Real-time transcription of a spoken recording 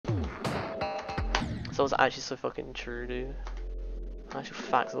So it's actually so fucking true, dude. Actual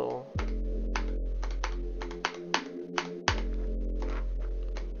facts though.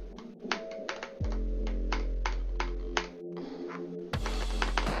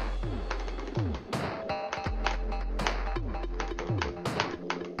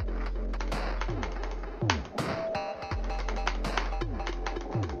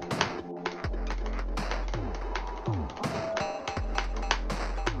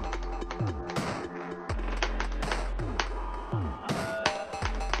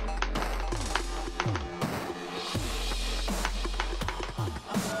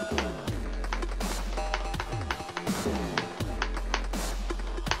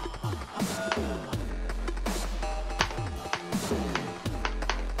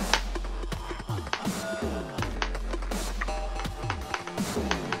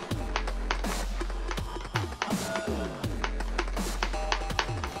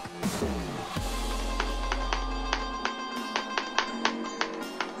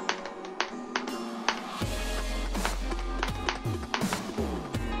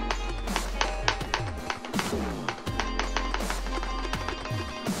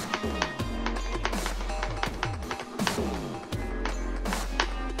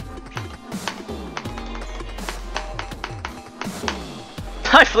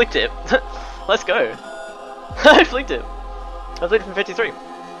 I flicked it. Let's go. I flicked it. I played it from 53.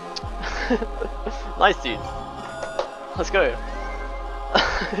 Nice, dude. Let's go.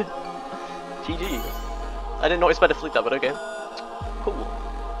 GG. I did not expect to flick that, but okay. Cool.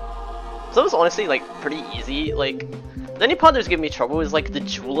 So it was honestly like pretty easy. Like the only part that was giving me trouble is like the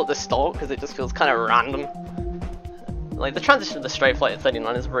jewel at the start because it just feels kind of random. Like the transition to the straight flight at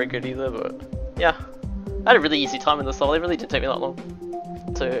 39 is very good either, but yeah. I had a really easy time in this level. It really didn't take me that long.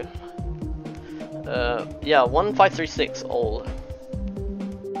 So, yeah, 1536 old.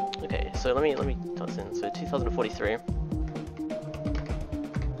 Okay, so let me type this in. So 2043.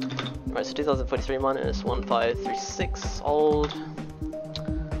 Right, so 2043 minus 1536 old.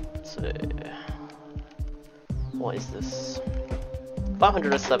 So, what is this?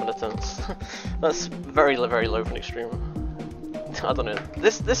 507 attempts. That's very low for an extreme. I don't know.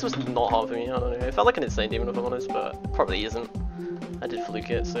 This was not hard for me. I don't know. It felt like an insane demon if I'm honest, but it probably isn't. I did fluke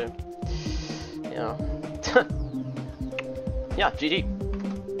it, so yeah. Yeah, GG.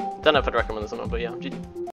 Don't know if I'd recommend this or not, but yeah, GG.